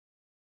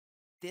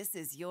This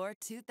is your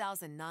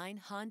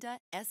 2009 Honda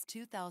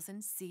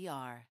S2000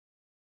 CR.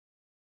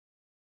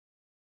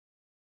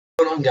 What's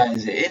going on,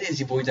 guys? It is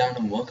your boy Dan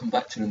and welcome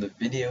back to another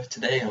video.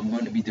 Today I'm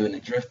going to be doing a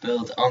drift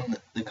build on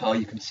the car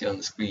you can see on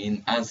the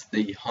screen as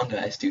the Honda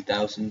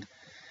S2000.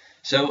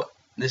 So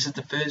this is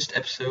the first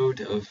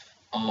episode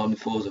on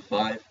Forza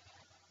 5,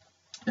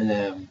 and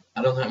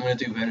I don't think I'm going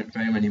to do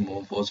very many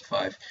more Forza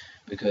 5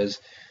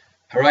 because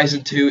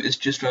Horizon 2 is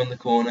just around the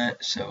corner,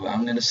 so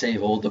I'm going to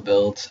save all the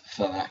builds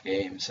for that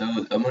game.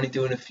 So I'm only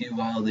doing a few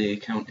while the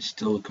account is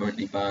still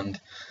currently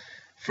banned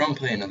from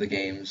playing other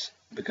games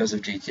because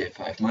of GTA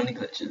 5 mining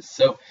glitches.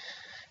 So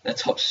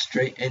let's hop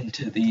straight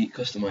into the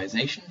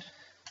customization,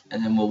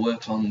 and then we'll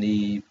work on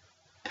the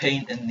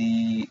paint and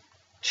the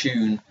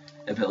tune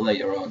a bit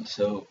later on.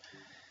 So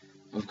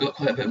we've got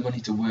quite a bit of money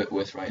to work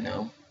with right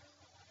now.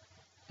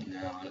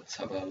 Now let's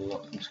have a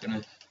look.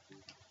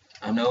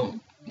 I know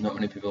not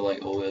many people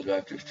like all-wheel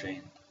drive drift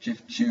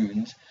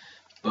tunes,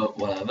 but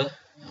whatever.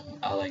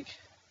 I like.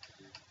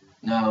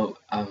 Now,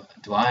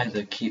 do I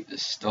either keep the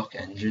stock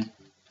engine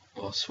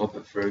or swap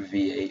it for a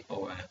V8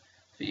 or a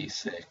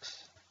V6?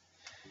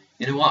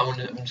 You know what?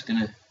 I'm just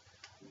gonna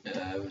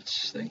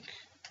let's think.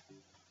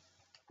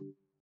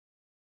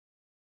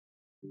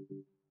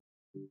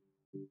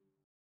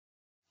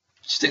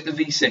 Stick the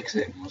V6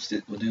 in.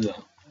 We'll do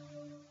that.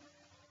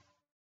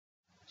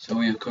 So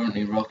we are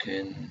currently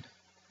rocking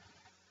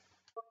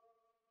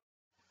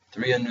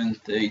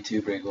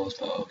 332 brake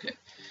horsepower. Okay,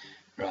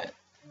 right.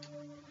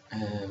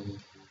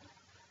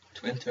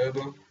 Twin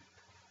turbo.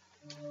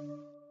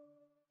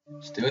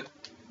 Let's do it.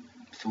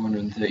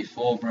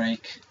 434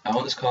 brake. I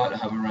want this car to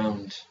have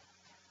around,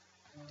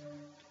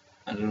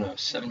 I don't know,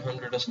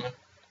 700 or something.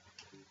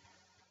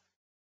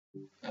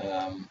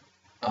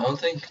 I don't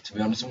think, to be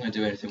honest, I'm going to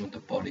do anything with the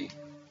body.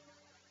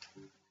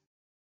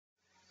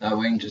 That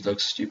wing just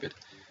looks stupid.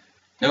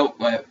 No,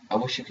 I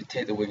wish you could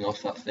take the wing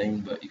off that thing,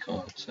 but you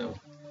can't, so.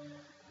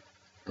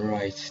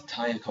 Right,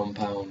 tyre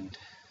compound.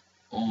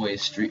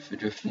 Always street for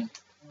drifting.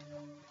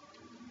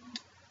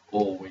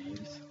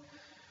 Always.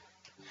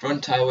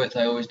 Front tyre width,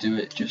 I always do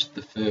it just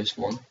the first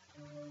one.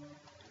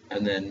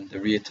 And then the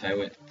rear tyre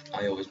width,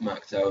 I always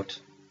max out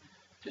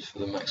just for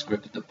the max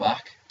grip at the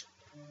back.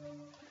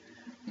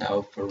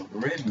 Now for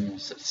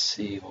rims, let's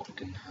see what we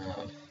can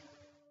have.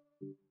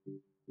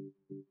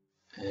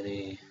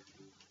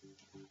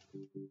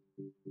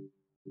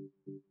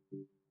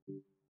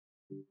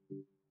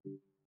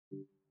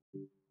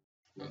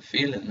 I'm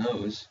feeling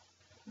those.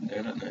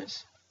 They're not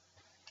nice.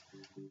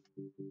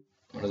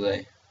 What are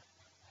they?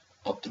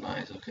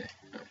 Optimize, okay.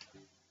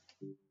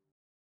 Right.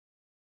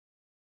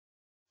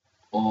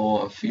 Oh,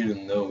 I'm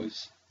feeling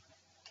those.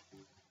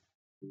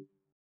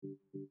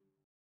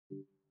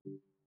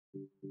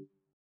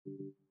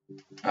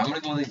 I'm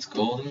gonna go with these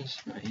goldens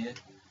right here.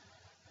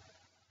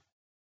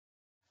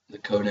 The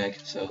Koenig,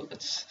 so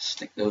let's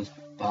stick those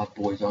bad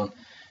boys on.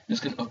 I'm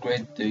just gonna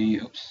upgrade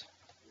the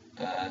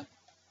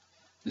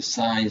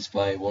size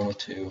by 1 or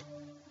 2.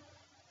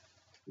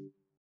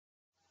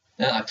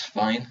 That looks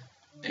fine.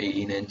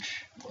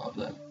 18-inch, we'll have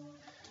them.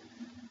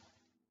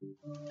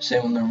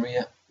 Same on the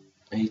rear,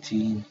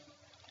 18.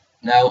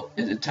 Now,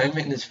 at the time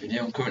making this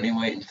video, I'm currently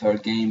waiting for a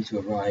game to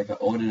arrive. I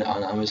ordered it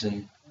on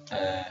Amazon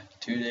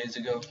 2 days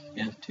ago.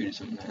 Yeah, 2 days,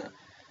 something like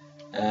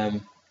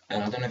that.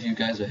 And I don't know if you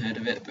guys have heard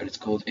of it, but it's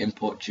called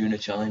Import Tuner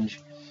Challenge.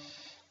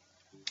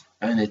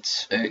 And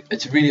it's a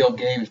really old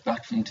game. It's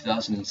back from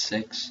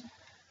 2006.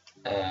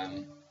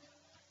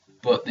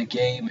 But the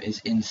game is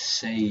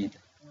insane.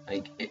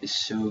 Like, it is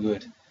so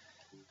good.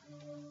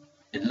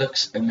 It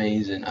looks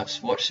amazing. I've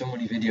watched so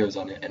many videos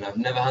on it, and I've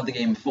never had the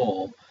game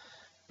before,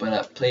 but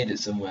I've played it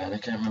somewhere, and I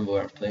can't remember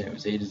where I played it. It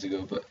was ages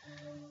ago, but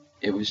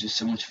it was just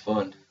so much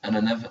fun. And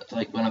I never,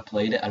 like, when I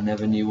played it, I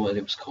never knew what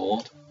it was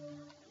called,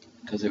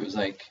 because it was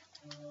like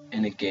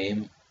in a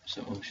game,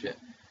 some shit.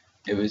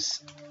 It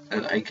was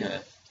like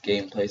a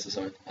game place or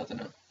something. I don't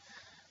know.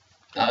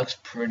 That looks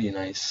pretty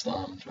nice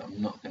slammed,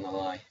 I'm not gonna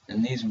lie.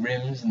 And these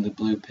rims and the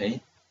blue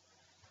paint,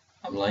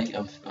 I'm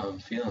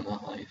feeling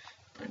that life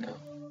right now.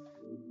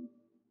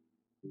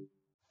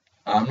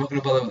 I'm not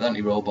gonna bother with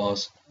anti-roll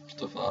bars,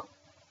 stuff like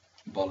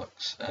that.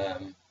 Bollocks.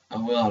 I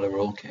will add a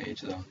roll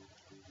cage though.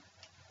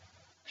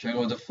 Should I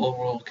go with the full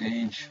roll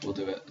cage? We'll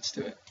do it. Let's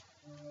do it.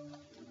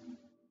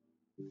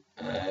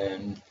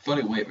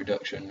 Fully weight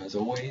reduction as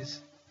always.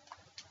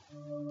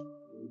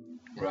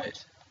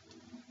 Right.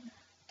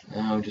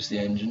 Now just the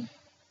engine.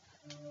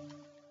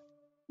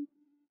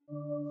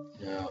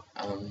 Now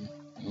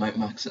might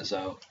max this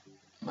out.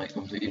 Might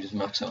completely just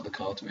max out the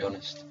car, to be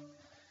honest.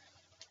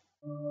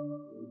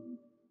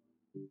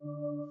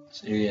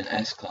 So you're an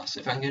S class.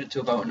 If I can get it to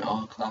about an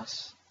R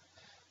class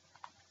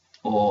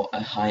or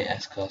a high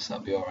S class,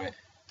 that'd be alright,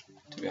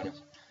 to be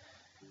honest.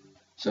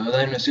 So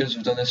then as soon as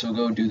we've done this, we'll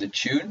go do the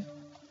tune,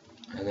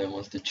 and then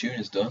once the tune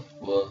is done,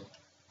 we'll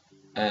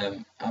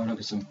have a look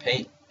at some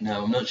paint.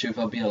 Now I'm not sure if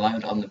I'll be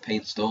allowed on the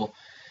paint store,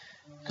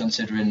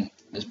 considering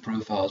this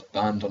profile is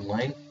banned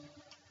online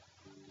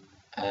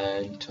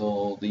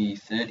until the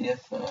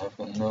 30th. I've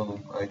got no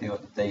idea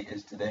what the date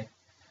is today.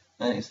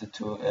 I think it's the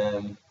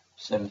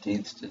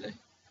 17th today.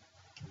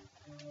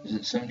 Is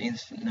it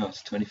 17th? No,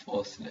 it's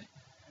 24th today.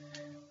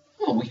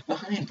 Oh, a week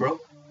behind, bro.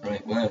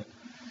 Right, where?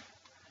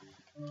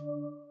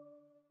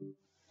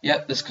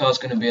 Yep, this car's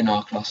going to be an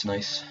R-Class,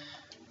 nice.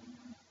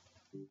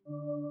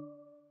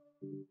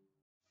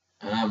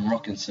 I'm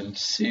rocking some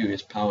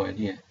serious power in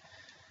here.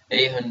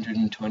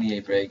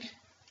 828 brake,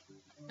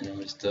 and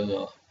we've still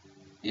got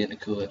the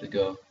intercooler to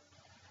go.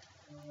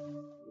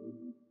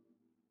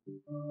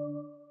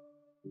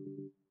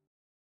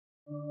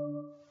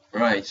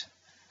 Right,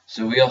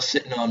 so we are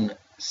sitting on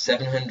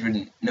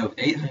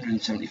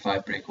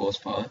 875 brake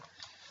horsepower,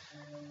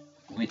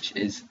 which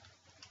is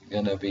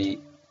gonna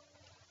be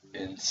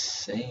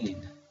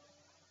insane.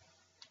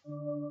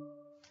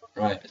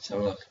 Right, let's have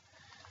a look.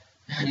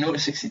 0 to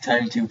 60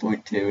 times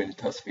 2.2 and a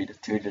top speed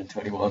of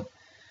 221.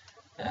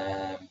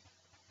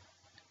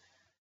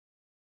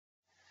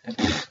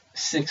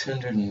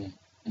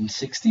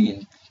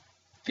 616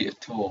 feet of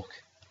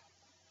torque.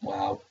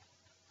 Wow.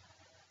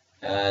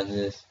 And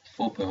there's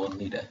 4.1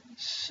 litre.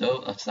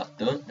 So that's that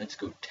done. Let's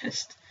go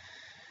test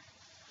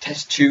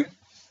tune.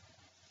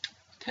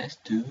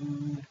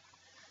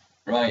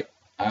 Right,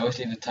 I always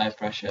leave the tyre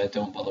pressure,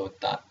 don't bother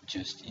with that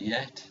just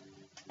yet.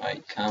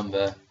 Right,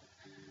 camber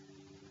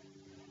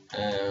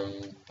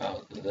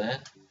about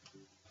there.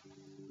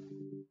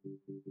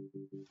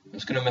 I'm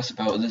just gonna mess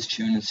about with this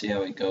tune and see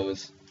how it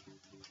goes.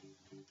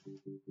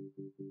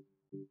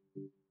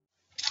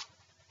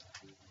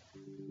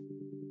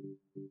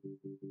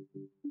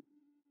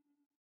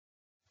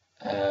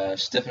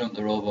 Stiffen up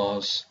the roll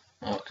bars.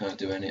 Oh, I can't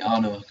do any. Oh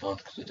no, I can't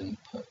because I didn't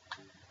put.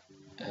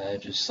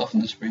 Just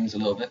soften the springs a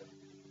little bit,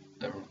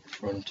 the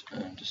front,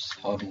 and just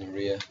harden the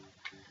rear.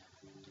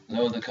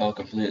 Lower the car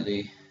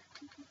completely.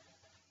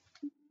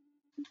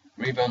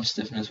 Rebound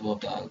stiffness will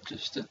up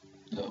just a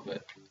little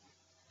bit.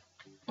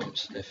 Bump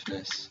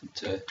stiffness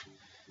to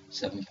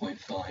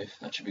 7.5.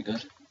 That should be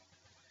good.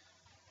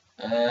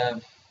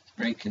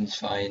 Braking's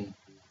fine.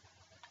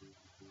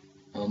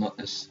 I'll knock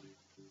this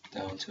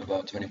down to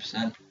about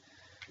 20%.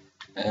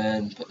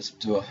 And put this up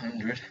to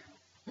 100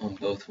 on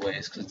both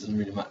ways because it doesn't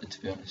really matter,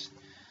 to be honest.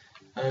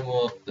 And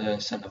we'll up the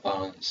centre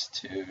balance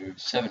to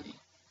 70.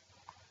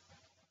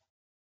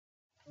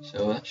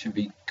 So that should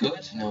be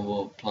good. Now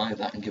we'll apply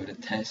that and give it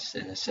a test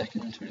in a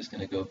second. We're just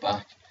going to go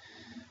back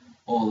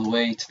all the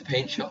way to the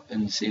paint shop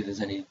and see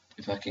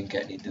if I can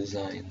get any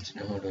designs.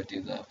 Now how do I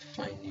do that?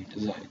 Find new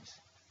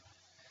designs.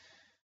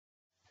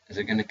 Is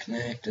it going to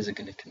connect? Is it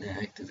going to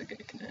connect? Is it going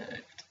to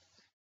connect?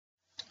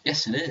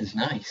 Yes, it is.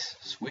 Nice.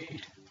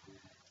 Sweet.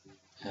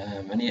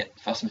 Any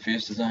Fast and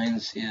Furious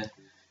designs here?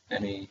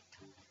 Any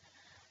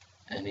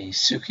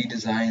Suki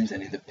designs?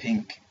 Any of the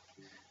pink?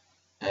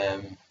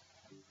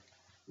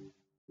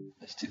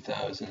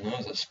 S2000. No,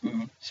 is that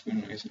spoon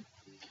racing?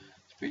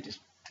 It's pretty just.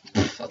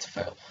 That's a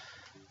fail.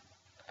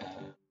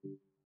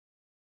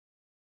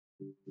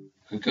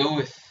 Could go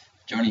with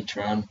Johnny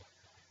Tran.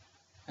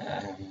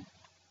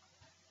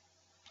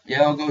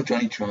 Yeah, I'll go with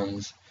Johnny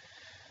Tran's.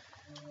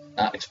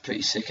 That looks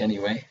pretty sick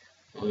anyway.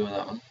 We'll go with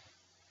that one.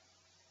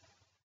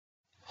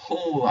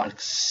 Oh, that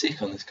looks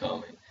sick on this car,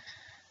 mate.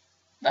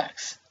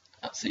 That's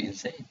absolutely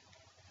insane.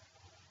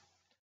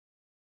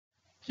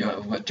 Yeah,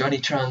 we've got Johnny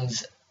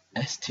Tran's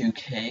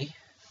S2K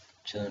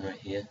chilling right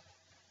here.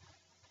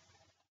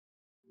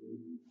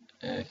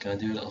 Can I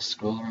do a little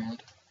scroll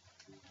around?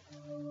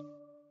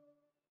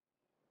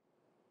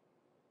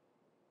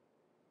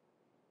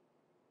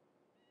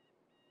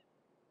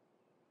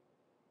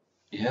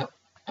 Yep,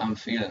 I'm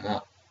feeling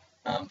that.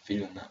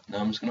 Now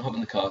I'm just gonna hop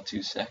in the car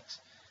 2 secs.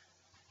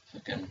 If I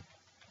can.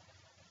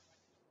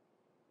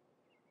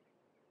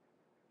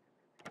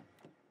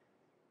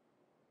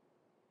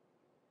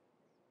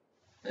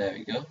 There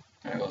we go.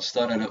 Alright, we'll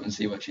start it up and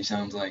see what she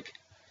sounds like.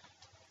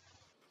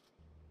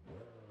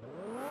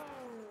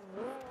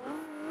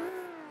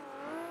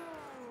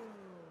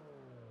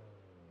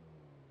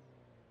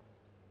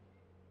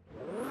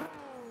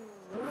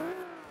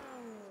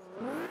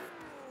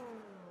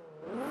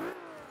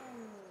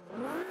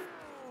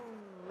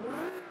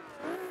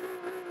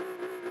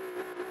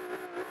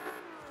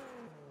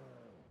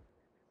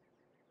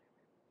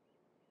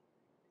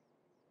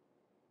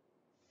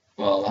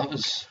 Well, that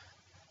was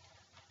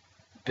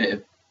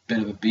a bit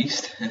of a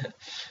beast.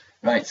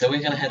 Right, so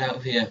we're gonna head out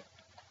of here,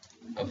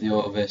 of the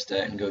Auto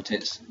Vista, and go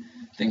take this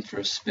thing for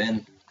a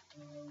spin.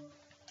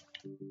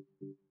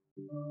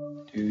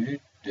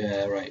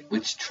 Right,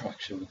 which track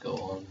should we go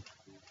on?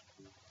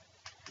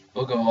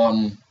 We'll go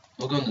on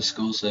the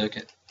school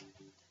circuit.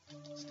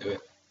 Let's do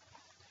it.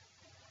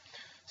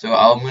 So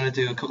I'm gonna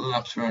do a couple of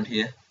laps around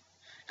here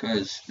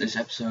because this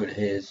episode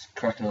is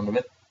cracking on a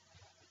bit.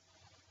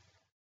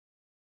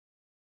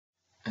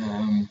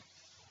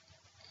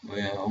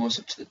 We're almost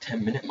up to the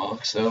 10-minute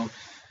mark, so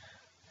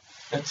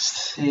let's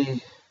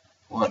see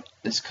what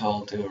this car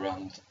will do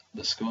around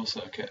the school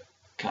circuit,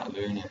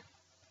 Catalonia.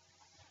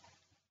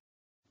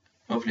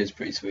 Hopefully it's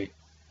pretty sweet.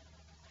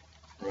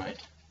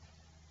 Right.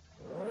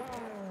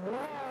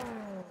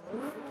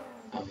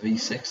 A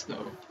V6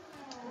 though.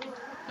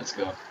 Let's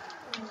go.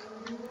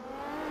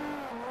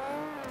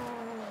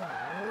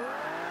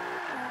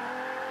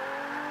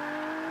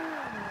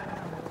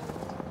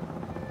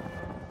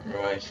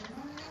 Right.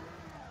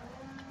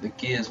 The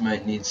gears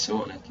might need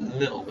sorting a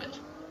little bit.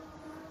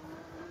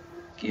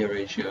 Gear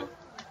ratio.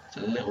 It's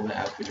a little bit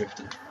out for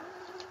drifting.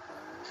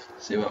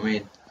 See what I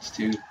mean? It's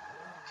too...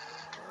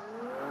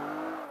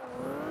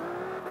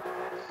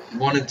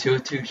 1 and 2 are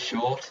too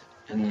short,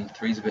 and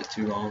 3's a bit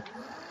too long.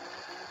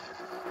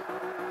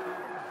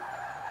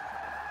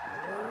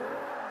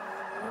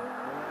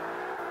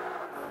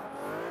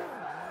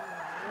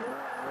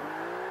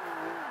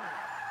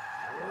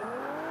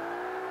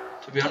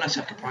 To be honest,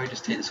 I could probably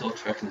just take this whole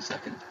track in a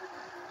second.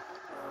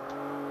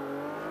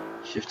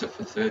 Shift up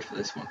for third for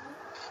this one.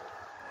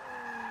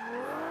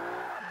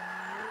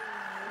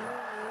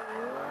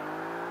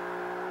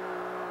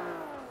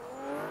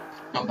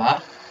 Not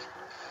bad.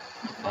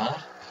 Not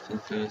bad for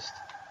the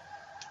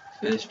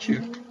first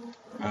tube.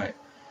 Right.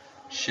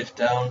 Shift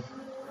down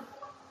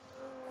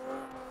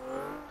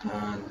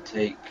and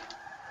take.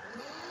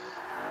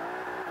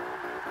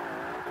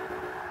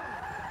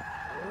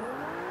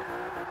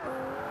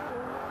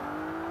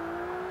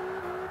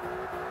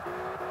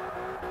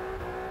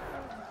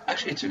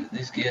 Actually,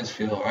 these gears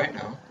feel alright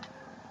now.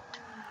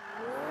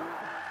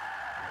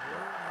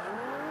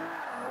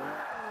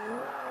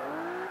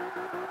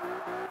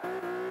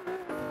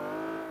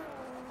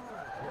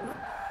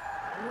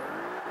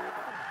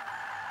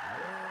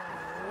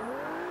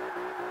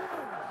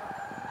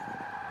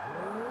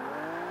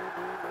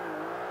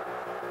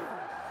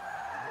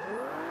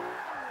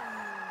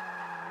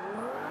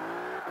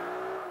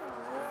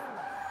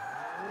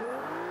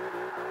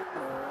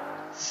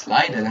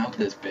 Sliding out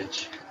this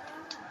bitch.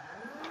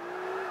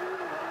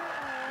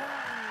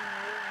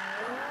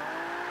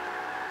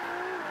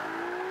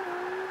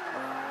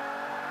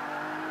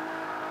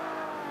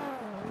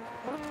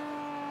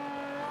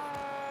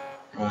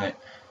 Right.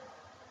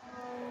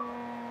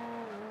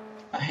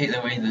 I hate the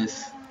way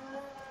this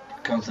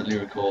constantly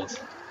records.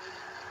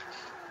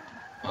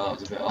 Well, that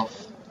was a bit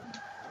off.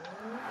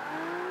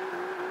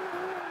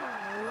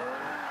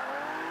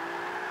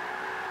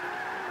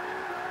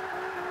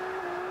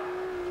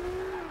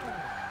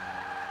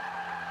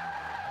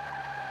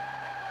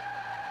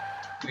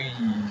 Whee.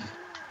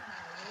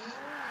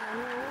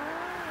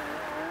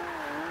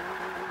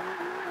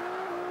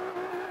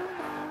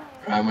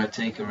 Right, I'm going to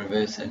take a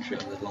reverse entry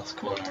on the last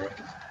corner, I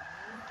reckon.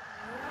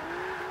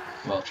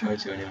 Well, I'll try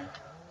to anyway.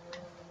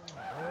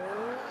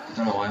 I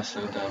don't know why I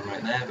slowed down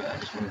right there, but I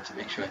just wanted to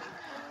make sure I could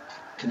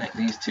connect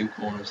these two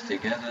corners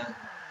together.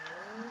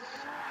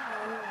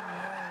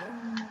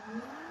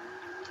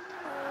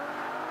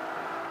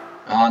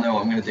 I know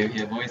what I'm going to do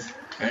here, boys.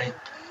 Ready?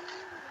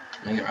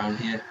 Bring it around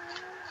here.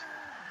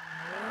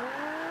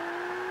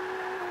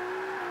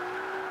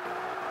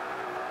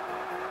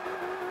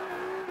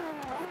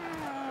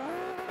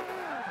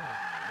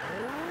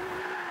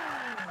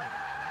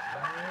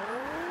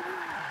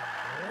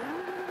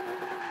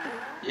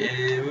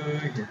 Yeah,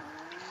 boy.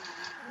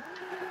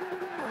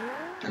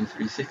 And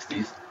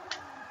 360s.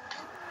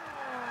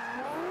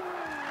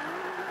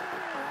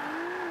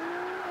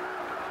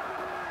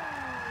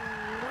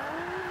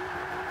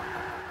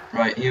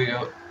 Right, here we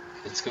go.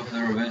 Let's go for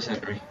the reverse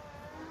entry.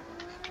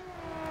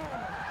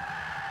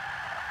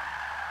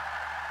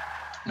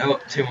 No,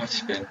 too much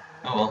spin.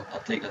 Oh well, I'll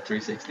take that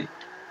 360.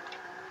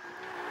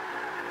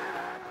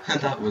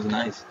 That was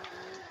nice.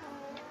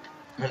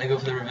 I'm gonna go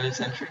for the reverse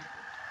entry.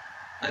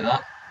 Like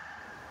that.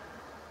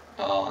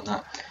 Oh,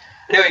 no.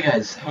 Anyway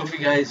guys,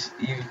 hopefully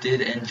you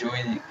did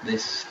enjoy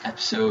this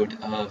episode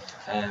of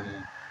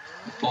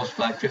the Forza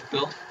 5 drift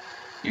build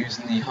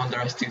using the Honda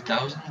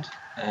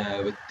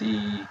S2000 with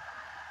the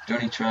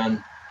Johnny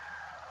Tran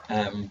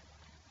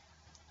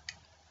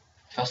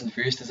Fast and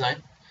Furious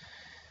design.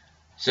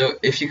 So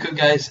if you could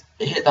guys,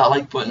 hit that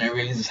like button, it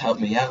really does help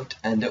me out,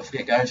 and don't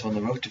forget guys, we're on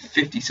the road to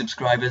 50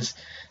 subscribers.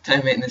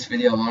 Time making this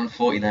video, I'm on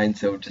 49,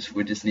 so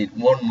we just need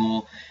one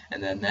more,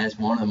 and then there's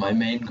one of my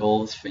main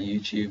goals for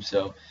YouTube.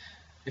 So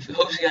I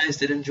hope you guys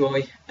did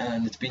enjoy,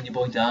 and it's been your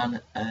boy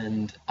Dan,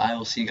 and I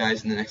will see you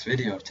guys in the next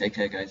video. Take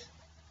care guys.